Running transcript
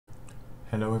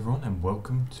Hello everyone and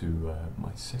welcome to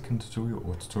my second tutorial,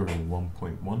 or tutorial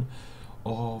 1.1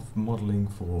 of modelling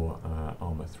for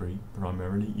Arma 3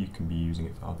 primarily. You can be using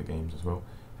it for other games as well.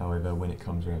 However, when it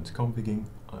comes around to configuring,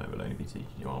 I will only be teaching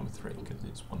you Arma 3 because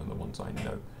it's one of the ones I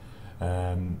know.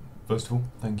 First of all,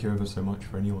 thank you ever so much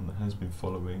for anyone that has been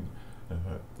following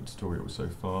the tutorial so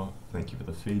far. Thank you for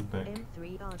the feedback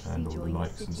and all the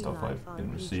likes and stuff I've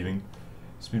been receiving.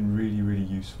 It's been really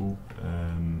useful.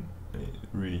 It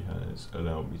really has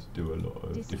allowed me to do a lot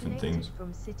of different things.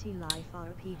 From City Life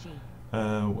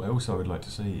RPG. What else I would like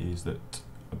to say is that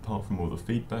apart from all the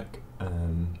feedback,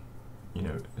 you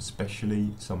know,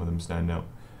 especially some of them stand out.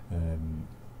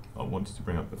 I wanted to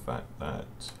bring up the fact that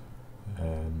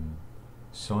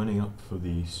signing up for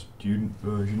the student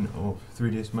version of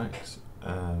 3dsMax,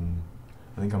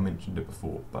 I think I mentioned it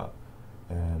before, but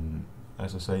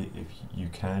as I say, if you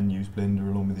can use Blender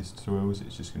along with these tutorials,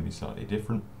 it's just going to be slightly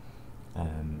different.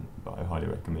 But I highly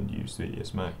recommend you use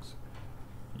 3dsMax.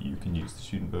 You can use the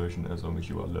student version as long as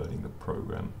you are learning the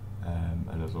program,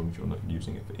 and as long as you're not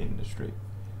using it for industry,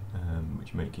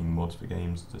 which making mods for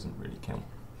games doesn't really count.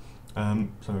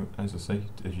 So as I say,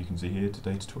 as you can see here,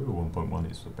 today's tutorial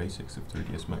 1.1 is the basics of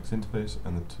 3dsMax interface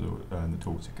and the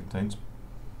tools it contains.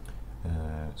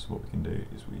 So what we can do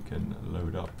is we can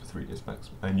load up 3dsMax,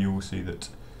 and you will see that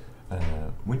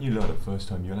when you load up first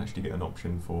time, you'll actually get an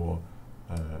option for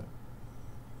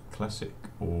classic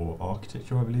or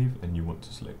architecture, I believe, and you want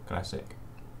to select classic,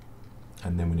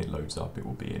 and then when it loads up it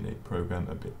will be in a program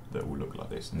that will look like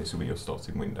this, and this will be your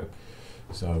starting window.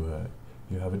 So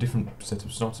you have a different set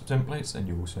of startup templates, and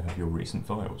you also have your recent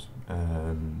files.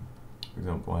 For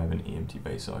example, I have an EMT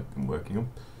base I've been working on.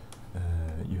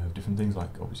 You have different things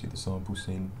like obviously the sample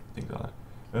scene, things like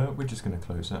that. We're just going to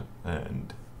close that,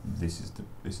 and this is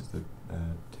the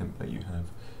template you have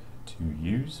to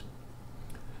use.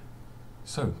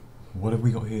 So, what have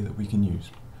we got here that we can use?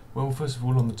 Well, first of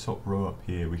all, on the top row up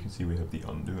here, we can see we have the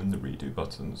undo and the redo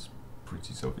buttons.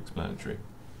 Pretty self-explanatory.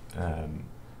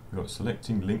 We've got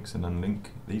selecting links and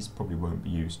unlink. These probably won't be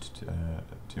used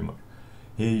too much.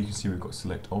 Here you can see we've got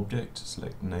select object,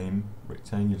 select name,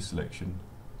 rectangular selection,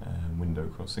 and window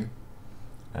crossing.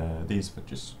 These are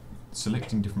just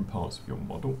selecting different parts of your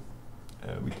model.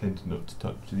 We tend not to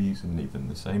touch these and leave them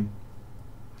the same.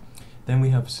 Then we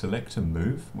have select and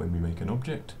move when we make an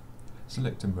object,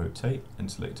 select and rotate,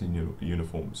 and select in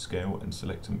uniform scale, and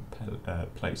select and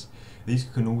place. These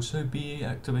can also be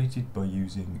activated by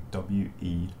using W,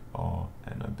 E, R,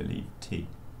 and I believe T.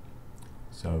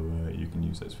 So you can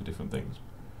use those for different things.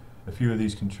 A few of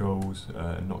these controls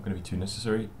are not going to be too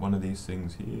necessary. One of these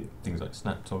things here, things like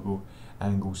snap toggle,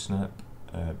 angle snap,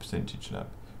 percentage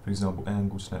snap. For example,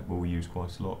 angle snap we'll use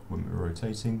quite a lot when we're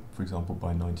rotating. For example,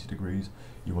 by 90 degrees,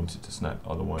 you want it to snap,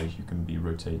 otherwise you can be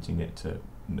rotating it to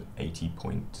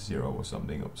 80.0 or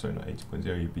something. Sorry, not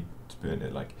 80.0, you'd be doing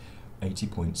it like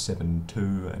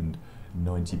 80.72 and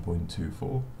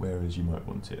 90.24, whereas you might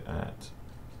want it at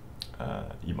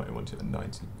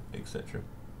 90, etc.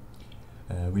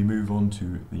 We move on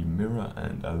to the mirror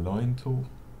and align tool,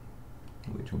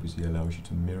 which obviously allows you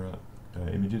to mirror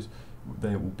images.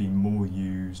 They will be more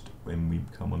used when we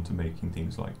come on to making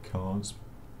things like cars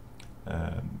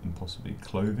and possibly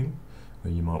clothing,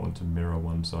 where you might want to mirror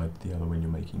one side to the other when you're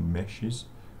making meshes,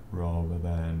 rather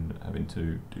than having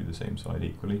to do the same side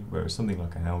equally. Whereas something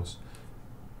like a house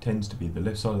tends to be the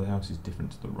left side of the house is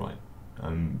different to the right. I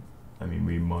mean,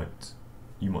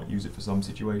 you might use it for some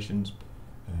situations,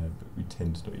 but we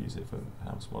tend to not use it for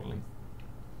house modelling.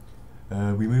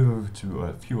 We move over to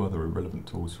a few other irrelevant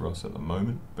tools for us at the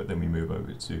moment, but then we move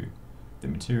over to the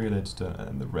material editor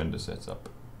and the render setup.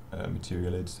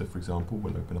 Material editor, for example,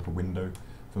 will open up a window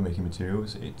for making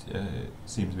materials. It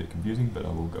seems a bit confusing, but I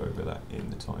will go over that in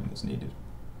the time that's needed.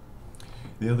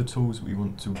 The other tools we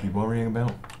want to be worrying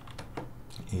about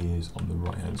is on the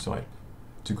right hand side.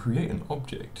 To create an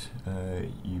object,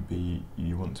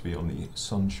 you want to be on the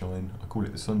sunshine. I call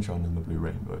it the sunshine and the blue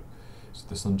rainbow. So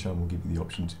the sunshine will give you the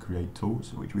option to create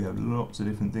tools, which we have lots of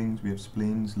different things. We have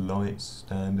splines, lights,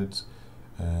 standards,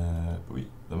 but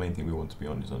the main thing we want to be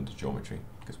on is under geometry,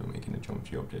 because we're making a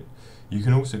geometry object. You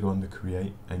can also go under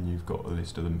create, and you've got a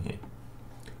list of them here,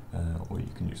 or you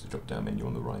can use the drop down menu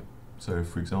on the right. So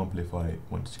for example, if I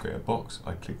wanted to create a box,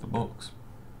 I click the box,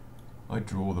 I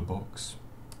draw the box,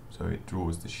 so it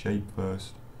draws the shape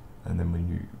first, and then when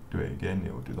you do it again,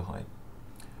 it will do the height.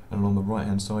 And on the right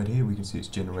hand side here, we can see it's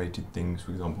generated things,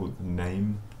 for example, the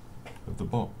name of the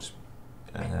box,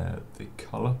 the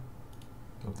colour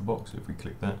of the box. If we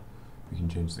click that, we can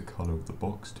change the colour of the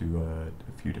box to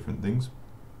a few different things.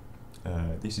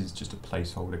 This is just a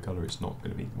placeholder colour, it's not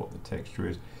going to be what the texture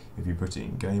is. If you put it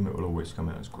in game, it will always come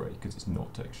out as grey because it's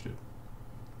not textured.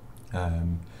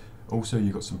 Also,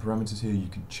 you've got some parameters here you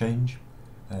can change.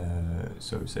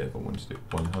 So say if I wanted it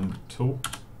 100 tall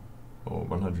or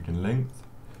 100 in length,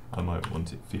 I might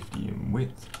want it 50 in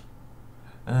width,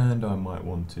 and I might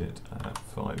want it at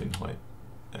 5 in height,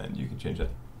 and you can change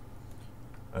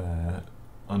that.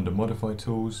 Under modify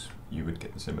tools, you would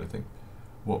get the similar thing.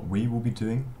 What we will be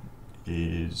doing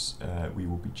is we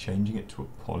will be changing it to a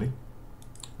poly,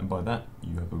 and by that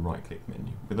you have a right click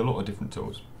menu with a lot of different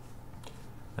tools,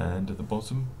 and at the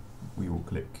bottom we will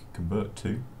click convert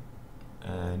to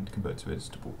and convert to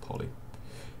editable poly.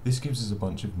 This gives us a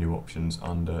bunch of new options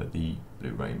under the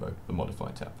blue rainbow, the modify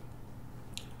tab.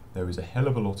 There is a hell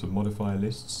of a lot of modifier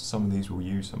lists. Some of these we'll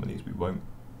use, some of these we won't,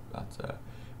 but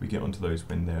we get onto those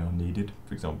when they are needed.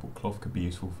 For example, cloth could be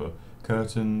useful for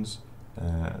curtains,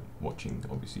 watching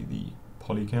obviously the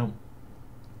poly count,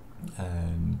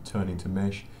 and turning to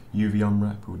mesh. UV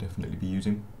unwrap we'll definitely be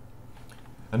using.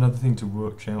 Another thing to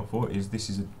watch out for is this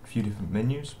is a few different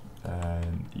menus,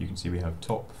 and you can see we have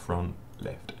top, front,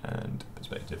 left and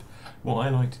perspective. What I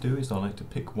like to do is I like to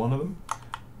pick one of them,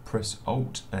 press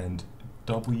Alt and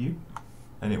W,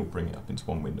 and it will bring it up into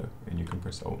one window, and you can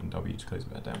press Alt and W to close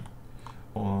it back down.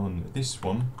 On this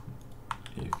one,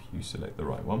 if you select the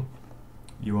right one,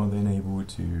 you are then able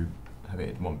to have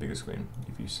it in one bigger screen.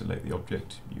 If you select the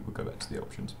object, you will go back to the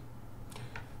options.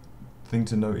 Thing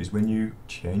to note is when you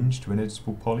change to an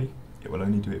editable poly, it will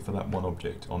only do it for that one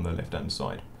object on the left hand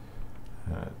side.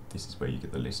 This is where you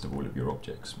get the list of all of your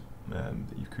objects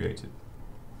that you've created.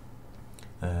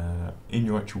 In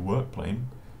your actual work plane,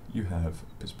 you have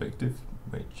perspective,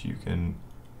 which you can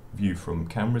view from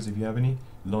cameras if you have any,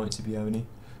 lights if you have any,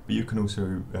 but you can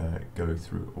also go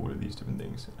through all of these different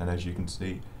things. And as you can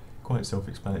see, quite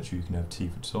self-explanatory, you can have T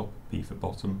for top, B for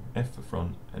bottom, F for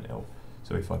front, and L.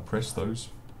 So if I press those,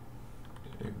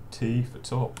 T for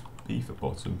top, B for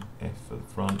bottom, F for the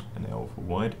front, and L for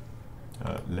wide,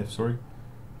 left, sorry.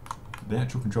 The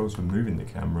actual controls for moving the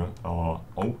camera are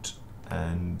Alt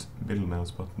and middle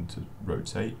mouse button to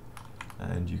rotate,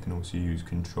 and you can also use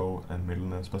Control and middle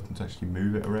mouse button to actually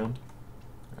move it around.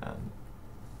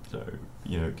 So,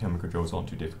 you know, camera controls aren't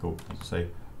too difficult. As I say,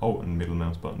 Alt and middle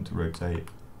mouse button to rotate,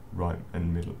 right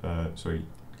and middle,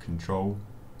 Control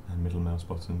and middle mouse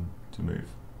button to move.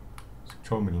 So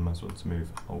Control, middle mouse button to move,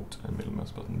 Alt and middle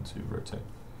mouse button to rotate.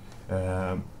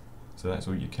 So that's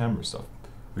all your camera stuff.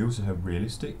 We also have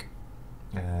realistic.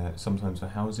 Sometimes for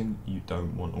housing you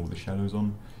don't want all the shadows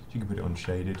on, so you can put it on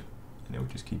shaded and it will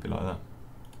just keep it like that.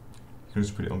 You can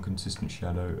also put it on consistent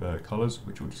shadow colours,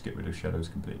 which will just get rid of shadows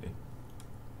completely.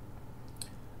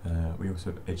 We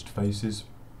also have edged faces,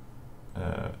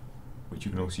 which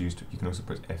you can also use. You can also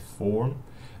press F4 on.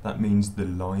 That means the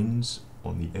lines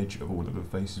on the edge of all of the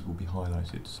faces will be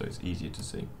highlighted, so it's easier to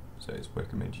see. So it's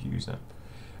recommended you use that.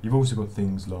 You've also got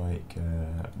things like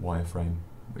wireframe,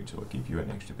 which will give you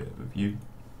an extra bit of a view.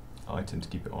 I tend to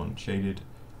keep it on shaded,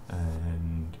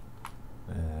 and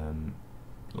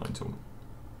line tool.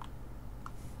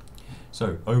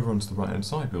 So over onto the right hand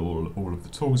side with all of the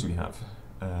tools we have.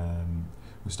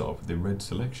 We'll start off with the red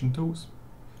selection tools.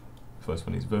 The first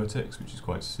one is vertex, which is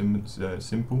quite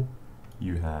simple.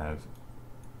 You have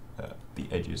the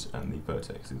edges and the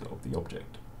vertexes of the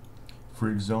object. For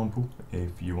example,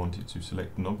 if you wanted to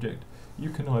select an object,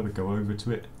 you can either go over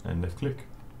to it and left click.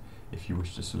 If you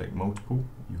wish to select multiple,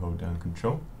 you hold down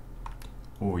Control,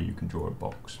 or you can draw a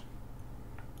box,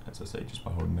 as I say, just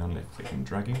by holding down left click and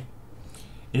dragging.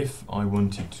 If I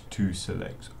wanted to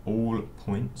select all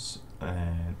points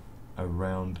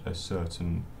around a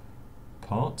certain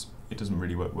part, it doesn't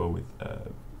really work well with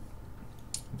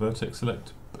vertex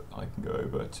select, but I can go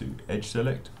over to edge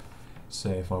select.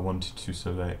 Say if I wanted to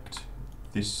select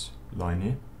this line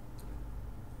here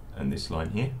and this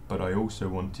line here, but I also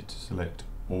wanted to select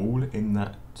all in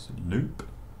that loop,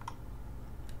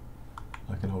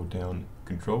 I can hold down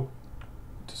Control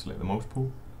to select the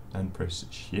multiple and press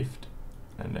Shift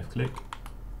and left click,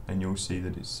 and you'll see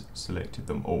that it's selected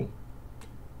them all.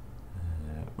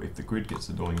 If the grid gets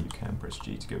annoying, you can press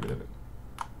G to get rid of it,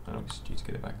 and obviously G to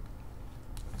get it back.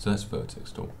 So that's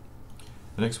vertex tool.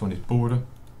 The next one is border,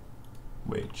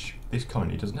 which this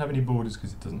currently doesn't have any borders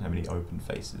because it doesn't have any open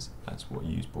faces. That's what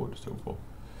you use border tool for.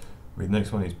 The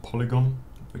next one is polygon,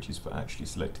 which is for actually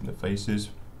selecting the faces.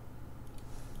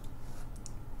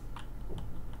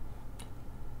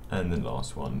 And the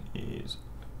last one is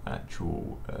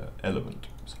actual element,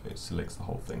 so it selects the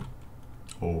whole thing,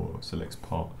 or selects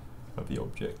part of the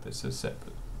object that's a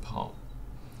separate part.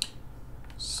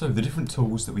 So the different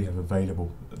tools that we have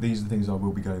available, these are the things I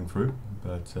will be going through,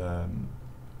 but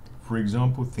for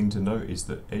example, the thing to note is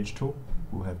that Edge tool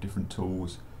will have different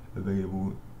tools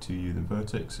available to you than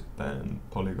Vertex, than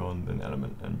Polygon, than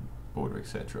Element and Border,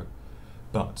 etc.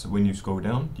 But when you scroll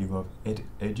down, you have Edit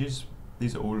Edges.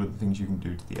 These are all of the things you can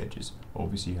do to the edges.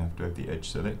 Obviously you have to have the edge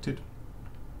selected,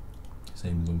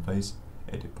 same as on face,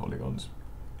 edit polygons,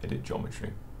 edit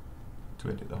geometry, to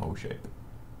edit the whole shape.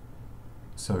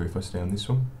 So if I stay on this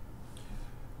one,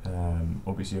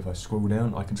 obviously if I scroll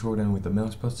down, I can scroll down with the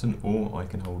mouse button, or I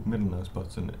can hold middle mouse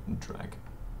button and drag.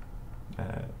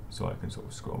 So I can sort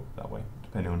of scroll that way,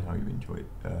 depending on how you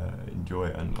enjoy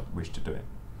it and wish to do it.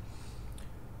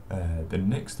 The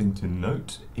next thing to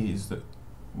note is that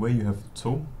where you have the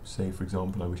tool, say for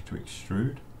example I wish to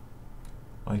extrude,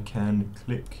 I can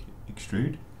click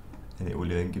extrude and it will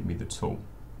then give me the tool.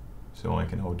 So I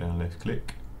can hold down left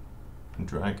click and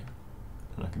drag,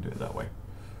 and I can do it that way.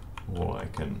 Or I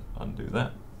can undo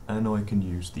that, and I can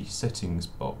use the settings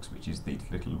box, which is the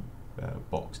little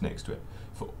box next to it,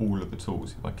 for all of the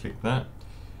tools. If I click that,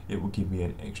 it will give me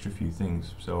an extra few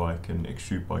things. So I can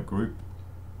extrude by group,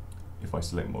 if I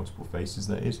select multiple faces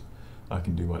that is. I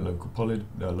can do by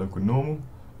local normal,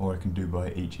 or I can do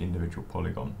by each individual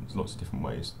polygon. There's lots of different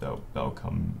ways that'll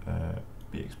come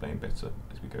be explained better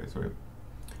as we go through.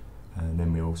 And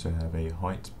then we also have a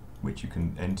height, which you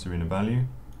can enter in a value,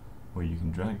 or you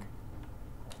can drag.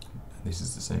 And this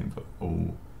is the same for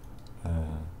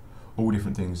all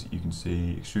different things that you can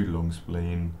see. Extrude along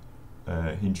spleen,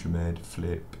 hinge from ed,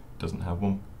 flip doesn't have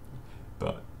one,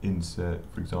 but insert,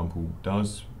 for example,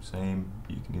 does. Same,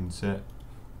 you can insert.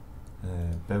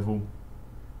 Bevel,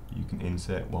 you can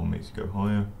insert, one makes it go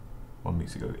higher, one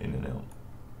makes it go in and out.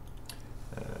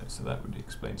 So that would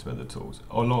explain some other tools.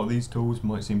 A lot of these tools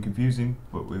might seem confusing,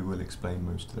 but we will explain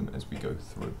most of them as we go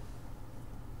through.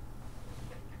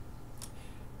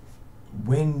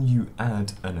 When you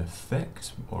add an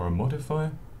effect or a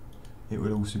modifier, it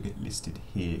will also get listed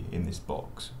here in this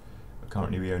box.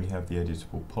 Currently we only have the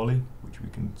editable poly, which we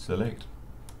can select.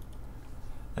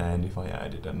 And if I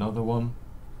added another one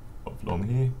along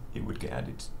here, it would get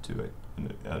added to it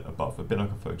above, a bit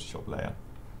like a Photoshop layer.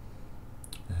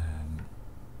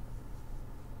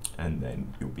 And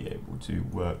then you'll be able to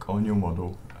work on your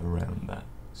model around that.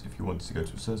 So if you wanted to go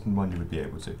to a certain one, you would be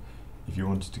able to. If you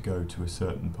wanted to go to a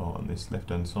certain part on this left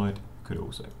hand side, you could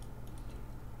also.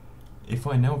 If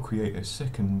I now create a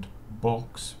second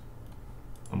box,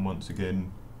 and once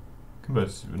again convert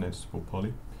it to an editable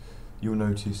poly, you'll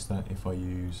notice that if I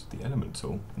use the element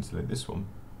tool and select this one,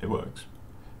 it works.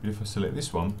 But if I select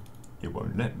this one, it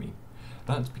won't let me.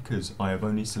 That's because I have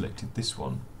only selected this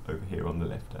one over here on the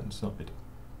left hand side.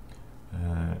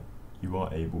 You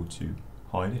are able to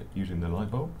hide it using the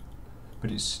light bulb, but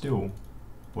it still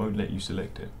won't let you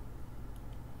select it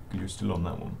because you're still on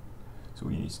that one. So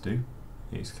all you need to do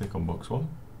is click on box 1,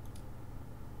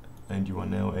 and you are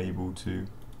now able to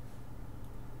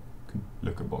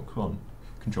look at box 1,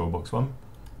 control box 1,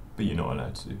 but you're not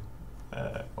allowed to,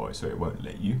 so it won't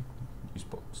let you use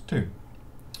box 2.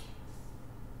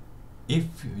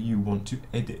 If you want to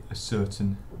edit a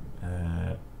certain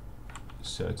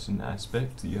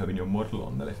aspect that you have in your model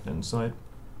on the left hand side,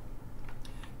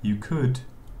 you could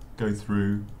go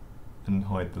through and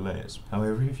hide the layers.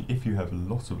 However, if you have a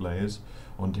lot of layers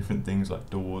on different things like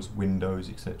doors, windows,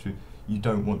 etc., you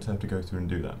don't want to have to go through and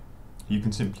do that. You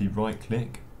can simply right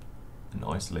click and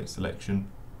isolate selection.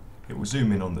 It will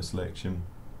zoom in on the selection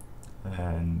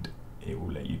and it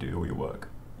will let you do all your work.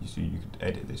 You see, you could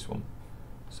edit this one.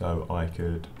 So I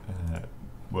could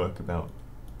work about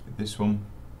this one.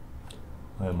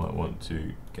 I might want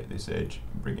to get this edge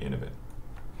and bring it in a bit.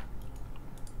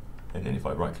 And then if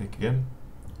I right click again,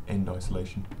 end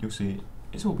isolation, you'll see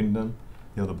it's all been done.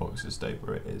 The other boxes stay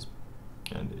where it is,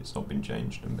 and it's not been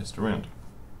changed and messed around.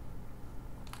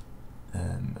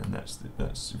 And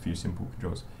that's a few simple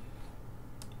controls.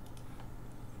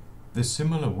 The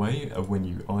similar way of when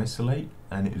you isolate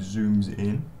and it zooms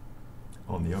in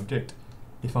on the object.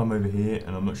 If I'm over here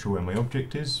and I'm not sure where my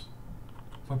object is,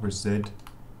 if I press Z,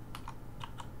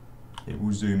 it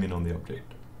will zoom in on the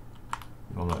object.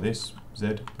 If I'm like this, Z,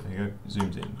 there you go,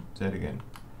 zooms in, Z again,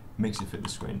 makes it fit the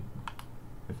screen.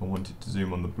 If I wanted to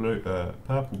zoom on the blue,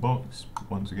 purple box,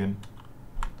 once again,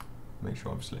 make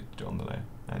sure I've selected it on the layer,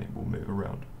 and it will move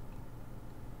around.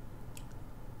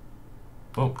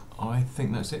 Well, I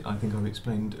think that's it. I think I've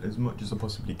explained as much as I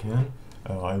possibly can.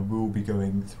 I will be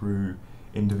going through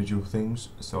individual things,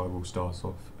 so I will start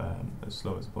off as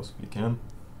slow as I possibly can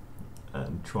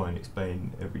and try and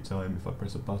explain every time if I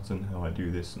press a button how I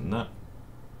do this and that.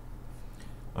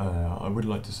 I would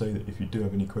like to say that if you do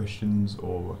have any questions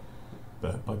or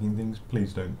bugging things,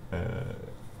 please don't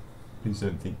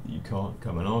think that you can't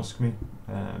come and ask me.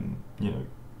 You know,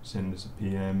 send us a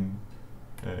PM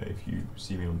if you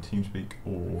see me on TeamSpeak,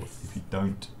 or if you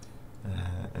don't,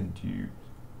 and you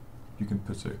can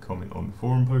put a comment on the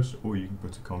forum post, or you can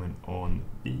put a comment on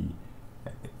the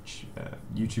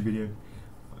YouTube video.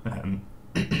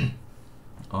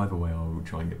 Either way, I will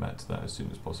try and get back to that as soon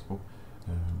as possible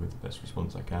with the best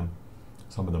response I can.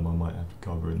 Some of them I might have to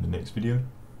cover in the next video,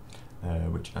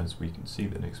 which, as we can see,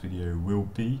 the next video will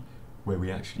be where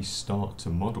we actually start to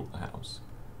model the house.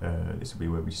 This will be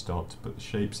where we start to put the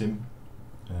shapes in.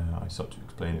 I start to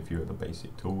explain a few of the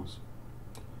basic tools.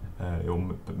 It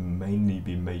will mainly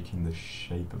be making the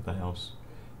shape of the house.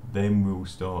 Then we'll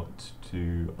start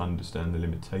to understand the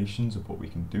limitations of what we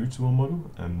can do to our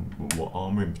model and what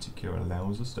Arma in particular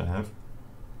allows us to have.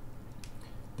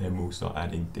 Then we'll start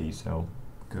adding detail,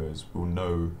 because we'll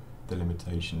know the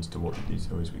limitations to what the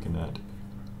detail is we can add.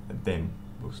 And then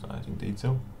we'll start adding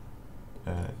detail,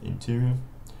 interior.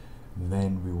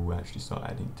 Then we will actually start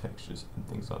adding textures and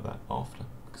things like that after,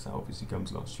 because that obviously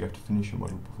comes last. You have to finish your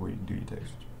model before you can do your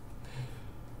textures.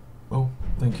 Well,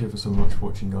 thank you ever so much for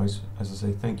watching, guys. As I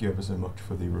say, thank you ever so much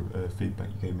for the feedback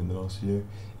you gave me in the last video.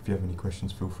 If you have any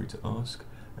questions, feel free to ask,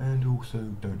 and also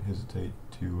don't hesitate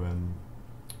to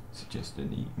suggest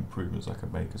any improvements I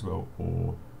can make as well,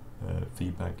 or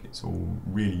feedback. It's all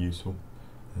really useful.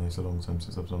 It's a long time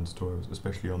since I've done tutorials,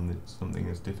 especially on something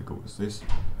as difficult as this.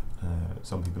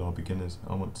 Some people are beginners.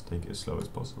 I want to take it as slow as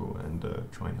possible and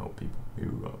try and help people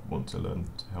who want to learn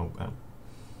to help out.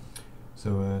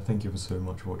 So thank you ever so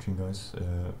much for watching, guys.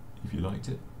 If you liked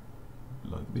it,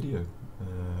 like the video.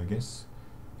 I guess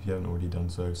if you haven't already done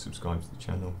so, subscribe to the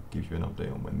channel. Gives you an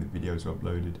update on when the videos are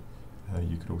uploaded.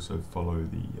 You could also follow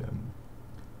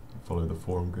the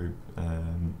forum group,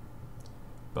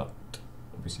 but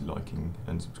obviously liking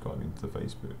and subscribing to the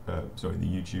the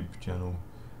YouTube channel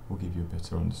will give you a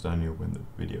better understanding of when the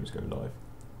videos go live.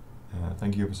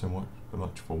 Thank you ever so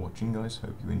much for watching, guys.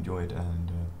 Hope you enjoyed,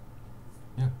 and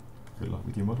yeah, good luck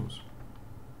with your models.